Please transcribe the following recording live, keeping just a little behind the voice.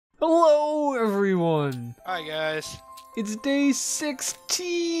Hello, everyone! Hi, guys. It's day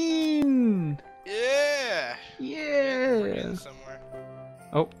 16! Yeah! We're Yeah! getting somewhere.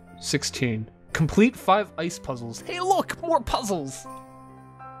 Oh, 16. Complete 5 ice puzzles. Hey, look! More puzzles!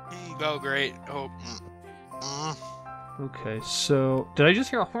 Oh, great. Oh. Okay, so... Did I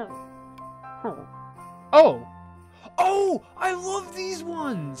just hear a... Oh! Oh! I love these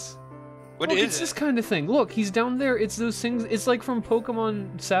ones! What Look, is it's it? this kind of thing. Look, he's down there. It's those things... It's like from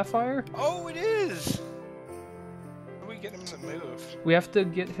Pokemon Sapphire. Oh, it is! How do we get him to move? We have to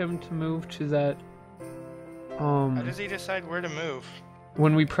get him to move to that... How does he decide where to move?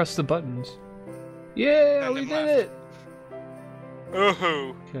 When we press the buttons. Yeah, Send we him did left. it!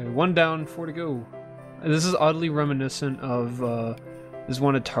 Oh! Okay, 1 down, 4 to go. This is oddly reminiscent of this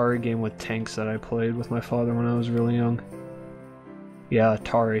one Atari game with tanks that I played with my father when I was really young. Yeah,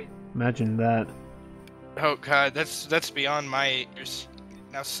 Atari. Imagine that. Oh, God, that's beyond my ears.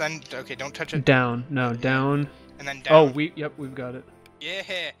 Now send... Okay, don't touch it. Down. No, down. And then Oh, down. we've got it.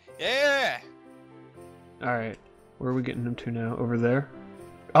 Yeah! Yeah! Alright. Where are we getting him to now? Over there?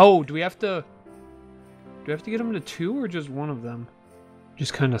 Oh, do we have to get him to 2 or just one of them?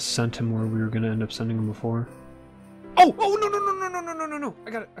 Just kind of sent him where we were going to end up sending him before. Oh! Oh, no, no, no, no, no, no, no, no, no! I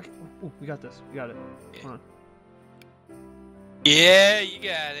got it. Okay. Oh, we got this. We got it. Come on. Yeah, you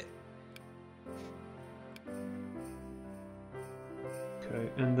got it. Okay,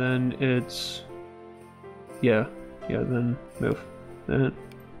 and then it's... Yeah, then move. That.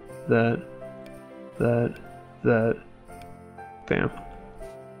 Bam.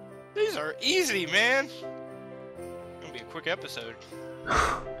 These are easy, man. Gonna be a quick episode.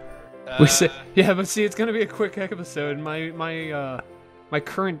 We say, yeah, but see, it's gonna be a quick episode. My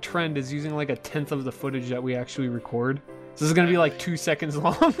current trend is using like 1/10 of the footage that we actually record. So this is gonna be like 2 seconds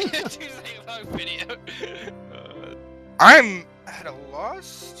long. 2 second long video. I'm at a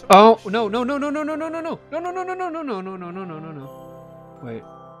loss. Oh no! Wait,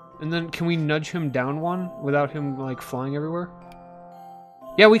 and then can we nudge him down one without him like flying everywhere?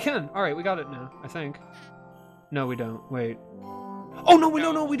 Yeah, we can. All right, we got it now. I think. No, we don't. Wait. Oh no!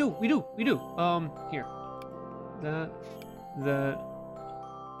 No, we do. Here. That,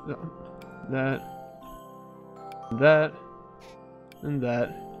 and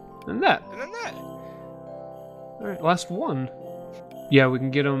that. And then that. All right, last one. Yeah, we can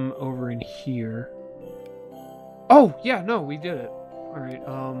get him over in here. Oh, yeah, no, we did it. All right,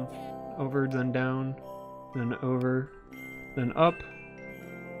 over, then down, then over, then up.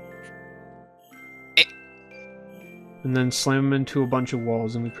 And then slam him into a bunch of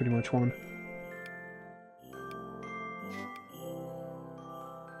walls, and we pretty much won.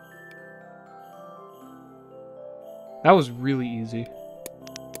 That was really easy.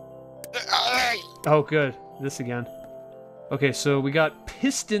 Oh, good. This again. Okay, so we got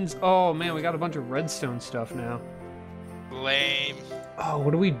pistons. Oh, man, we got a bunch of redstone stuff now. Lame. Oh,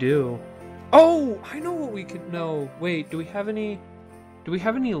 what do we do? Oh, I know what we could... No, wait, do we have any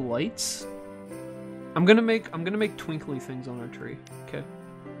lights? I'm gonna make twinkly things on our tree. Okay.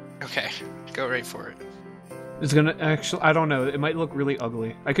 Okay, go right for it. It's gonna actually... I don't know. It might look really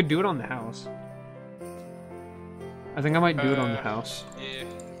ugly. I could do it on the house. I think I might do it on the house. Yeah.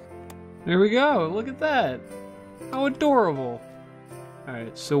 There we go. Look at that. How adorable.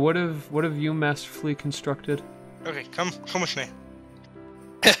 Alright, so what have you masterfully constructed? Okay, come with me.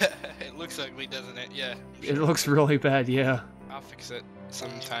 It looks ugly, doesn't it? Yeah. It looks really bad, yeah. I'll fix it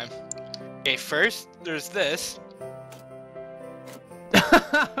sometime. Okay, first there's this.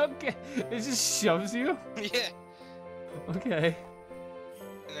 Okay, it just shoves you? Yeah. Okay.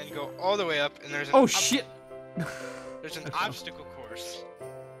 And then go all the way up, and there's an Oh shit! There's an obstacle course.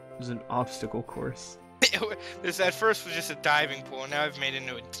 There's an obstacle course. This at first was just a diving pool, and now I've made it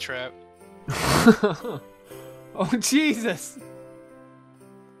into a trap. Oh Jesus!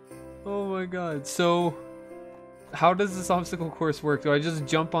 Oh my god. So, how does this obstacle course work? Do I just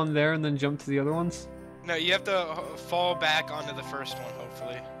jump on there and then jump to the other ones? No, you have to fall back onto the first one,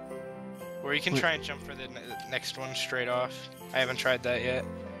 hopefully. Or you can Wait. try and jump for the next one straight off. I haven't tried that yet.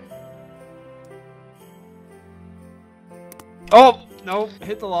 Oh! No,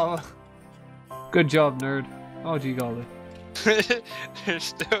 hit the lava. Good job, nerd. Oh gee golly. There's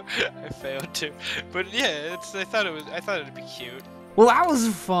still... I failed too. But yeah, I thought it'd be cute. Well, that was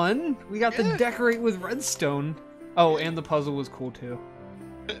fun! We got to Yeah. decorate with redstone. Oh, and the puzzle was cool too.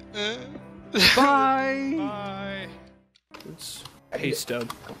 Bye! Bye! Bye! It's pay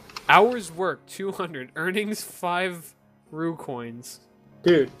stub. Hours worked 200. Earnings 5 rue coins.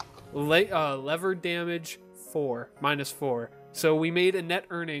 Dude, Lever damage 4 -4. So we made a net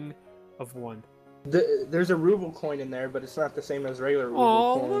earning of 1. There's a ruble coin in there, but it's not the same as regular ruble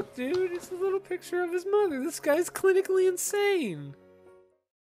Oh, coin. look, dude, it's a little picture of his mother. This guy's clinically insane.